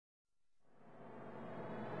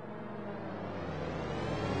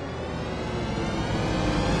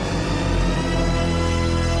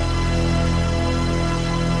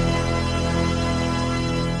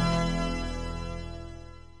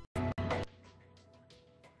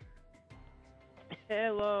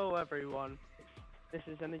Hello everyone, this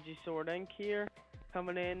is Energy Sword Inc. here,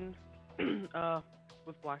 coming in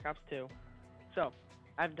with Black Ops 2. So,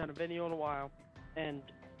 I haven't done a video in a while, and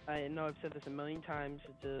I know I've said this a million times,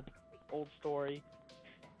 it's an old story,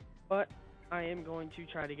 but I am going to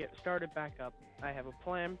try to get started back up. I have a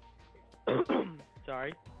plan.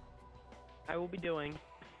 Sorry. I will be doing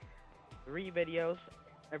 3 videos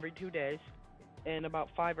every 2 days, and about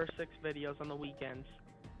 5 or 6 videos on the weekends.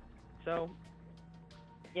 So,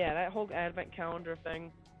 yeah, that whole advent calendar thing,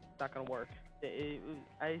 not gonna work.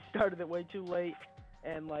 I started it way too late,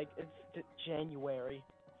 and like it's January,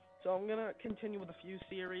 so I'm gonna continue with a few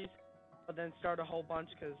series, but then start a whole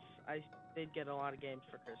bunch because I did get a lot of games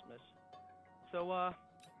for Christmas. So let's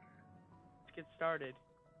get started.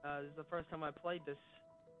 This is the first time I played this,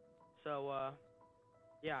 so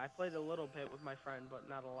yeah, I played a little bit with my friend, but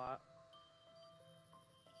not a lot.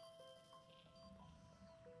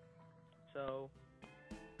 So.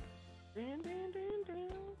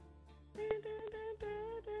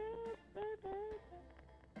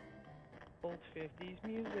 Old 50s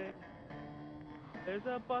music. There's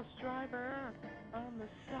a bus driver on the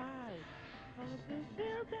side of this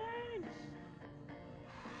building,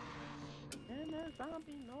 and there's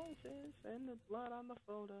zombie noses and the blood on the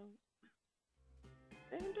photo.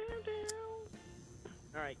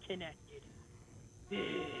 Alright, connected.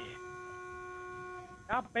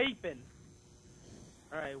 Stop beeping.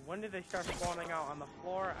 Alright, when did they start spawning out on the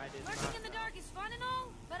floor? I did not know. Working in the dark is fun and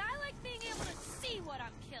all, but I like being able to see what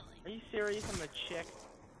I'm killing. Are you serious? I'm the chick?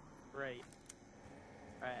 Great.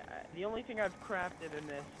 Alright, the only thing I've crafted in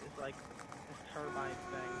this is like this turbine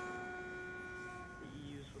thing that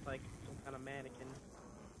you use with like some kind of mannequin.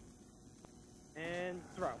 And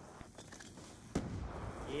throw.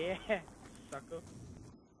 Yeah, sucker.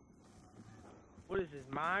 What is this,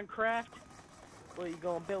 Minecraft? What, you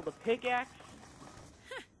gonna build a pickaxe?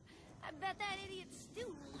 I bet that idiot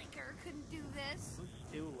Stew Liquor couldn't do this. Who's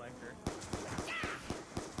Stew Liquor?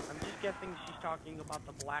 I'm just guessing she's talking about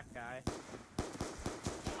the black guy.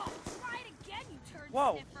 Oh, try it again, you turd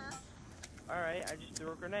Whoa. sniffer. Alright, I just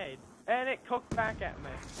threw a grenade. And it cooked back at me.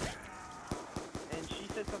 And she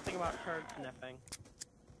said something about turd sniffing.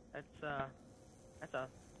 That's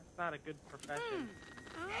not a good profession.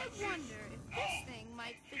 I wonder if this thing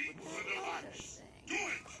might fit with this water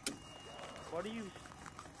thing. What are you...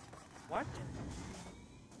 What?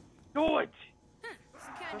 Do it!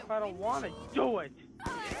 If I don't want to, do it!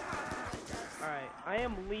 Alright, I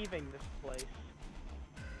am leaving this place.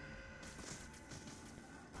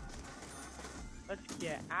 Let's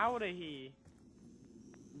get out of here.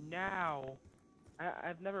 Now.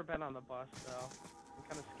 I've never been on the bus, so I'm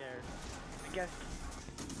kind of scared. I guess,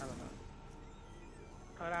 I don't know.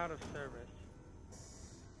 Cut out of service.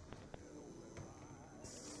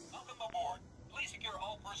 Welcome aboard. Please secure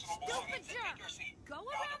all personal belongings and take your seat. Go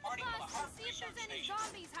around the bus and see if there's any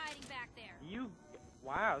zombies hiding back there.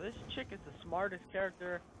 Wow, this chick is the smartest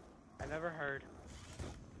character I've ever heard.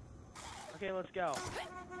 Okay, let's go.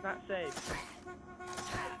 It's not safe.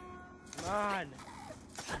 Come on.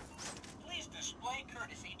 Please display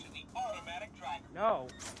courtesy to the automatic driver. No.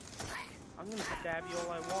 I'm gonna stab you all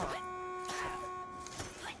I want.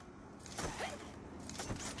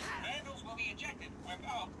 Vandals will be ejected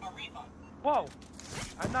without a refund. Whoa!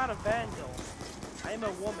 I'm not a vandal. I am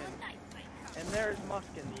a woman. And there's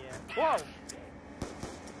musk in the air. Whoa!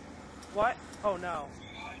 What? Oh no.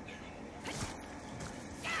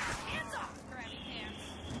 Hands off, grabby pants.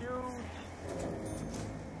 Shoot!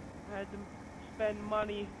 I had to spend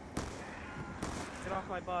money. Get off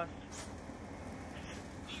my bus.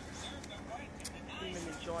 Didn't even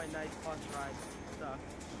enjoy a nice bus ride.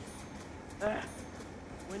 Sucks.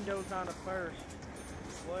 Windows on a burst.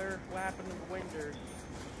 What happened to the windows?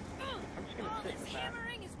 I'm just gonna sit in the back.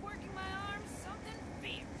 Hammering is working my arms something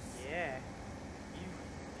fierce. Yeah. You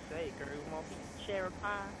say, girl, you want me to cherry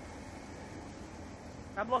pie?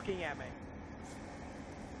 Stop looking at me.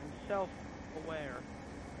 I'm self-aware.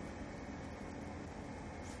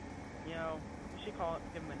 You know, you should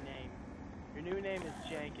give him a name. Your new name is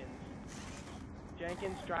Jenkins.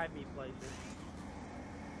 Jenkins, drive me places.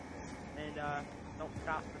 And, don't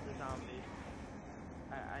stop for the zombies.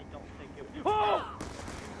 I don't think it would. Oh!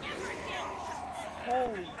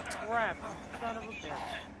 Holy crap, you son of a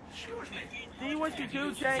bitch. See what you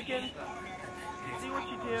do, Jenkins? See what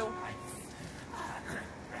you do?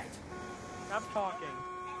 Stop talking.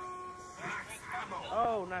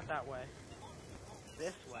 Oh, not that way.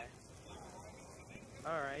 This way.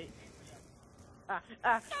 Alright.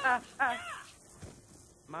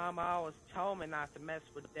 Mama always told me not to mess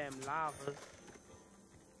with them lavas.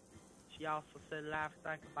 She also said life's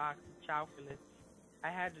like a box of chocolates. I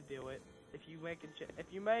had to do it. If you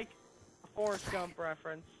make a Forrest Gump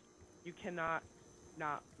reference, you cannot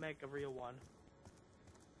not make a real one.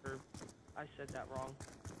 Or I said that wrong.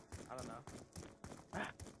 I don't know.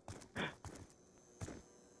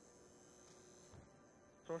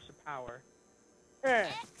 Source of power.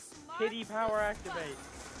 Kitty power activate.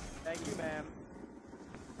 Thank you, ma'am.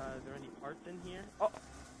 Is there any parts in here? Oh! Ooh.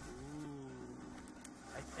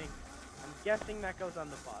 I'm guessing that goes on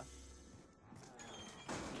the bus.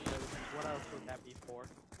 What else would that be for?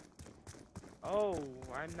 Oh,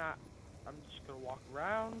 I'm just gonna walk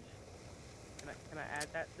around. Can I add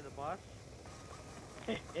that to the bus?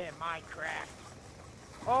 Yeah, Minecraft.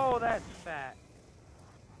 Oh, that's fat.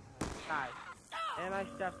 Nice. And I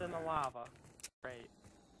stepped in the lava. Great.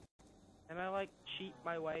 Can I, like, cheat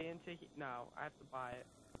my way into no, I have to buy it.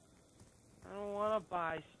 I don't want to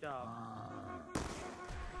buy stuff.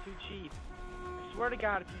 It's too cheap. I swear to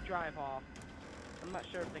God, if you drive off. I'm not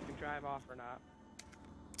sure if they can drive off or not.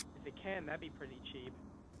 If it can, that'd be pretty cheap.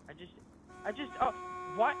 Oh,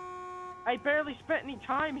 what? I barely spent any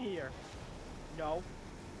time here. No.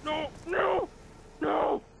 No, no,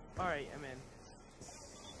 no! Alright, I'm in.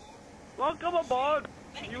 Welcome aboard!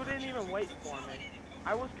 You didn't even wait for me.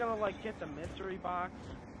 I was gonna, like, get the mystery box.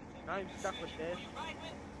 Now I'm stuck with this.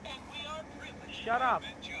 Shut up!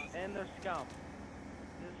 And the scum.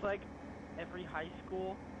 It's like every high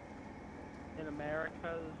school in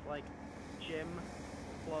America's, like, gym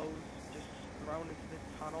clothes just thrown into this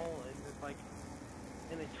tunnel, and it's like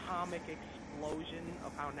an atomic explosion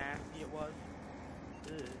of how nasty it was.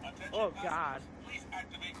 Ugh. Oh God. Please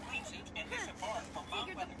activate clean suit and disembark from Mount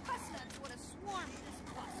Figured the pus nuts would have swarmed this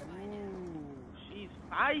bus by now. Ooh, she's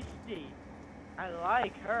feisty. I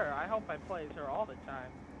like her. I hope I play as her all the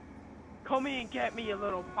time. Come here and get me, you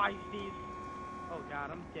little feisties. Oh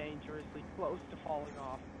God, I'm dangerously close to falling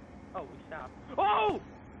off. Oh, we stopped. Oh!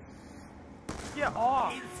 Get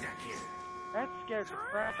off! That scared the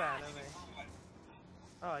crap out of me.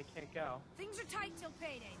 Oh, I can't go. Things are tight till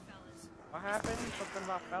payday, fellas. What happened? Something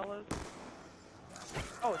about fellas?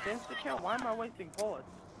 Oh, it's insta-kill? Why am I wasting bullets?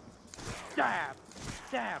 Stab!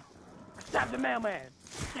 Stab! Stab the mailman!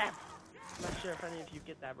 Stab! I'm not sure if any of you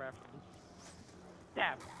get that reference.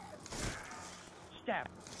 Stab! Stab!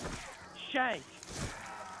 Shank!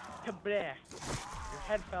 Kableh! Your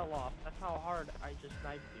head fell off. That's how hard I just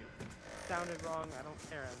knifed you. Sounded wrong, I don't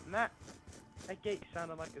care. And that gate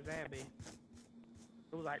sounded like a Zambi.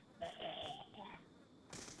 It was like...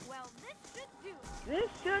 Well, this should do it. This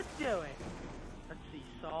should do it! Let's see,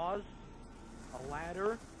 saws, a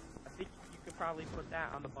ladder. I think you could probably put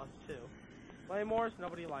that on the bus too. Claymores,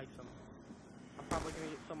 nobody likes them. I'm probably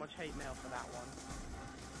gonna get so much hate mail for that one.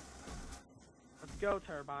 Let's go,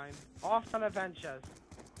 Turbine. Off on adventures.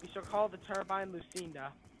 We shall call the Turbine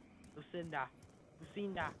Lucinda. Lucinda.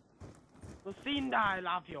 Lucinda. Lucinda, I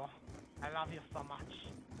love you. I love you so much.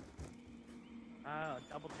 Oh,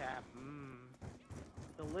 double tap. Mmm.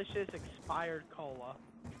 Delicious expired cola.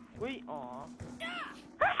 Wait, aw.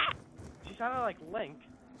 She sounded like Link.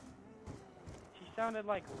 She sounded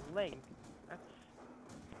like Link. That's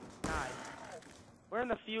nice. We're in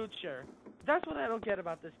the future. That's what I don't get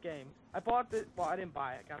about this game. I bought this, well, I didn't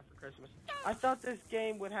buy it, I got it for Christmas. I thought this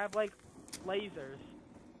game would have, like, lasers,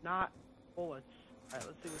 not bullets. Alright,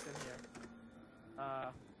 let's see what's in here.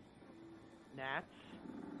 Gnats,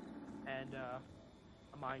 and, a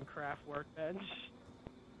Minecraft workbench,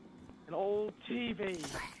 an old TV.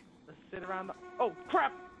 Let's sit around the, oh,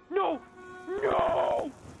 crap! No!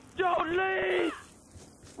 No! Don't leave!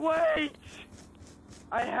 Wait!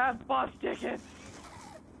 I have bus tickets!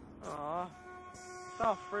 Aw.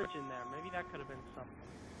 Saw a fridge in there. Maybe that could have been something.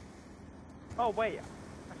 Oh, wait.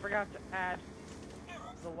 I forgot to add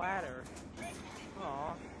the ladder.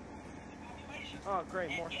 Aw. Oh,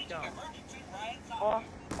 great. More scum. Off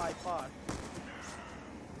my bus.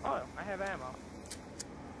 Oh, I have ammo.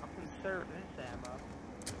 I'll conserve this ammo.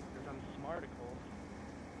 Because I'm smarticle.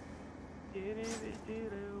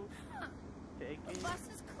 Huh. Take The it. bus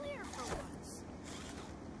is clear for once.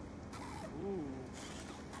 Ooh.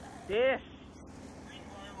 This!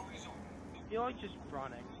 I feel like just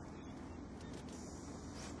running.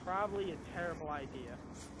 Probably a terrible idea.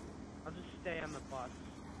 I'll just stay on the bus.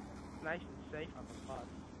 It's nice and safe on the bus.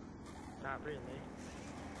 Not really.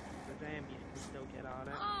 The Zambies can still get on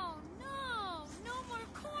it. Oh no! No more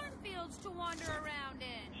cornfields to wander around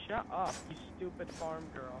in. Shut up, you stupid farm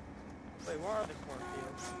girl. Wait, where are the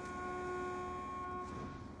cornfields?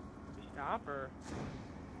 Did we stop or?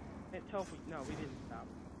 Can't tell if we. No, we didn't stop.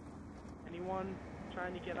 Anyone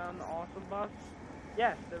trying to get on the awesome bus?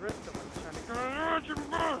 Yes, there is someone trying to get on the awesome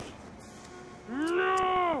bus!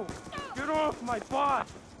 No! Get off my my boss!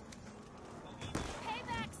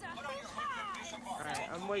 Payback's a Put on your hood and disembark. Alright,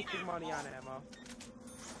 I'm wasting money on ammo.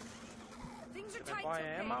 Things are Did I tight buy till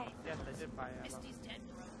ammo? payday. Yes, I did buy ammo. Misty's dead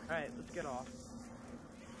broke. Alright, let's get off.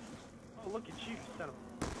 Oh, look at you, son of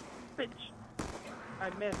a bitch. I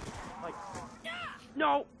missed. Like,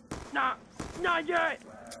 no! Not yet!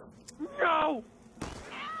 No!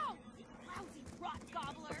 Ow! Lousy rot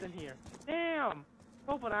gobbler. What's in here? Damn!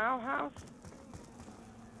 Open our house.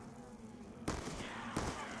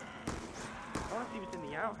 I wanna see what's in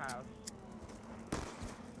the outhouse.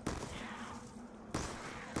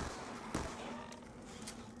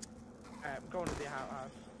 Alright, I'm going to the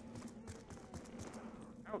outhouse.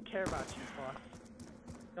 I don't care about you, boss.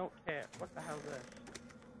 Don't care. What the hell is this?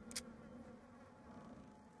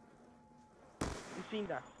 You seen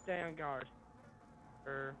that? Stay on guard.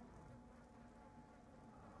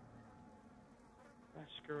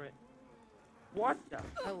 Screw it. What the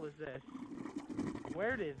hell is this?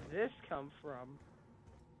 Where did this come from?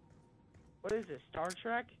 What is this? Star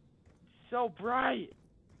Trek? It's so bright!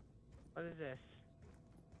 What is this?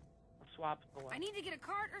 I'll swap it away. I need to get a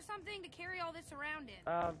cart or something to carry all this around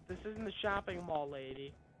in. This isn't the shopping mall,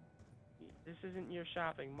 lady. This isn't your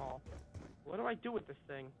shopping mall. What do I do with this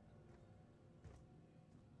thing?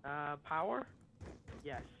 Power?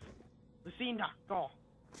 Yes. Lucinda, go!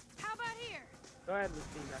 How about here? Go ahead,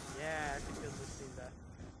 Lucinda. Yeah, that's a good Lucinda.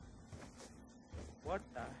 What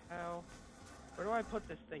the hell? Where do I put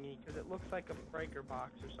this thingy? Because it looks like a breaker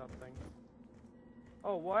box or something.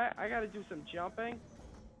 Oh, what? I gotta do some jumping?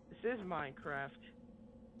 This is Minecraft.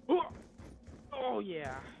 Oh,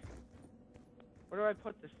 yeah. Where do I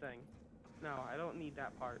put this thing? No, I don't need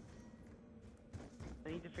that part. I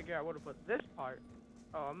need to figure out where to put this part.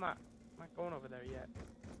 Oh, I'm not going over there yet.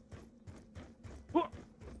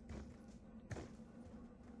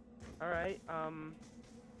 Alright,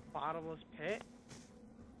 bottomless pit?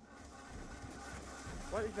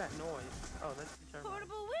 What is that noise? Oh, that's the turbine.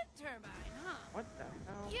 Portable wind turbine, huh? What the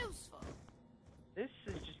hell? Useful. This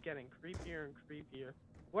is just getting creepier and creepier.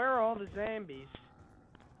 Where are all the Zambies?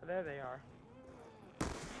 Oh, there they are.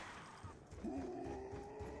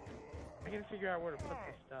 I gotta figure out where to put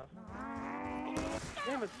this stuff.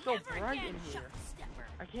 Damn, it's so Never bright again, in here. Shopstepper.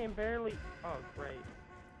 I can't barely... Oh, great.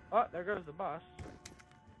 Oh, there goes the bus.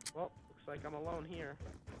 Well, looks like I'm alone here.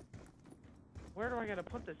 Where do I gotta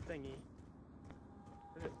put this thingy?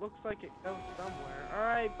 'Cause it looks like it goes somewhere.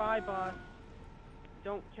 Alright, bye, bus.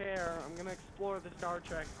 Don't care. I'm gonna explore the Star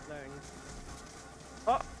Trek thing.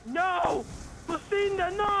 Oh, no!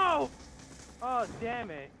 Lucinda, no! Oh,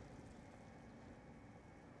 damn it.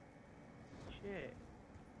 Shit.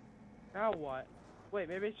 Now what? Wait,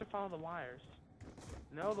 maybe I should follow the wires.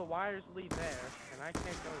 No, the wires lead there, and I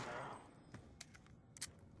can't go there.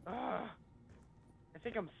 Ugh. I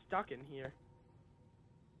think I'm stuck in here.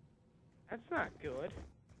 That's not good.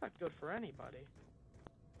 It's not good for anybody.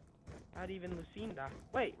 Not even Lucinda.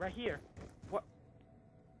 Wait, right here. What?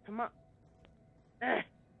 Come on. Eh!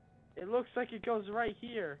 It looks like it goes right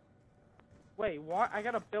here. Wait, what? I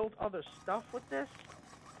gotta build other stuff with this?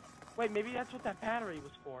 Wait, maybe that's what that battery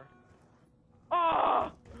was for.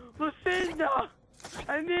 Oh! Lucinda!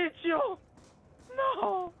 I need you!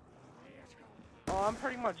 No! Oh, I'm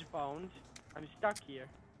pretty much boned. I'm stuck here.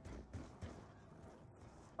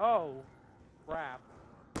 Oh, crap.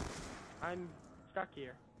 I'm stuck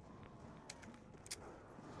here.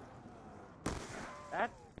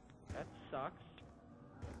 That sucks.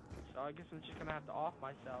 So I guess I'm just gonna have to off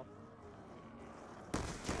myself.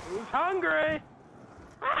 Who's hungry?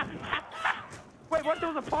 Wait, what?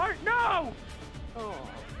 There was a part? No! Oh.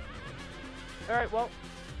 Alright, well,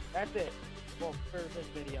 that's it. Well, for this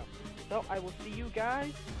video. So, I will see you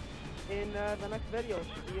guys in the next video. It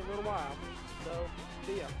should be a little while. So,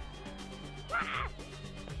 see ya.